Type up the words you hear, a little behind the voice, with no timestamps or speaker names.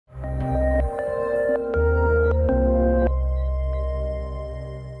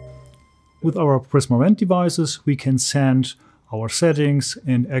With our Prisma Vent devices, we can send our settings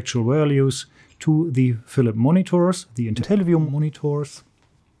and actual values to the Philips monitors, the IntelliView monitors.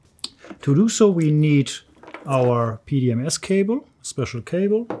 To do so, we need our PDMS cable, special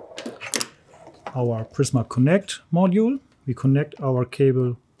cable, our Prisma Connect module. We connect our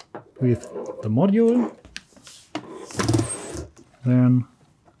cable with the module, then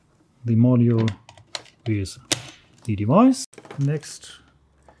the module with the device. Next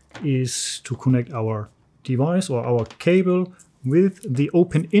is to connect our device or our cable with the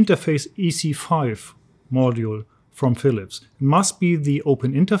Open Interface EC5 module from Philips. It must be the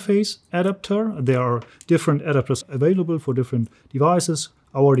Open Interface adapter. There are different adapters available for different devices.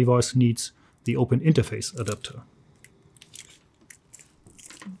 Our device needs the Open Interface adapter.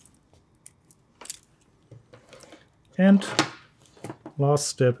 And last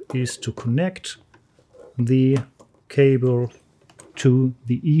step is to connect the cable to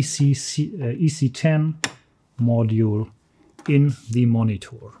the EC10 module in the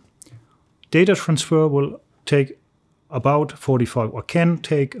monitor. Data transfer will take about 45 or can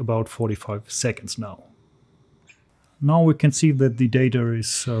take about 45 seconds now. Now we can see that the data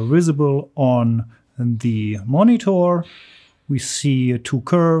is visible on the monitor. We see two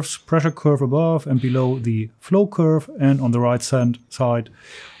curves, pressure curve above and below the flow curve, and on the right side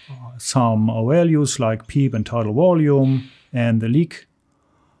some values like PEEP and tidal volume and the leak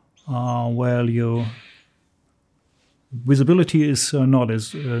value. Visibility is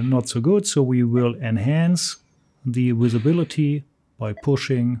not so good, so we will enhance the visibility by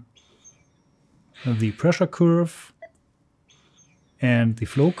pushing the pressure curve and the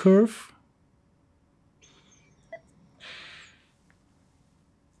flow curve.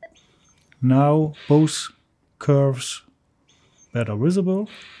 Now both curves better visible.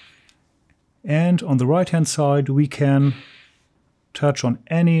 And on the right hand side we can touch on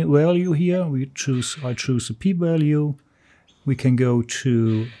any value here. I choose the PEEP value. We can go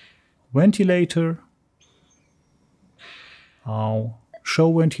to ventilator,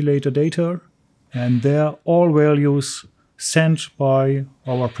 show ventilator data, and there all values sent by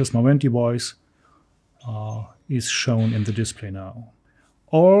our Prisma Vent device is shown in the display now.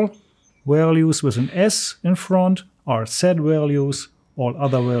 All values with an S in front are set values, all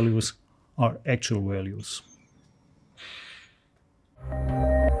other values are actual values.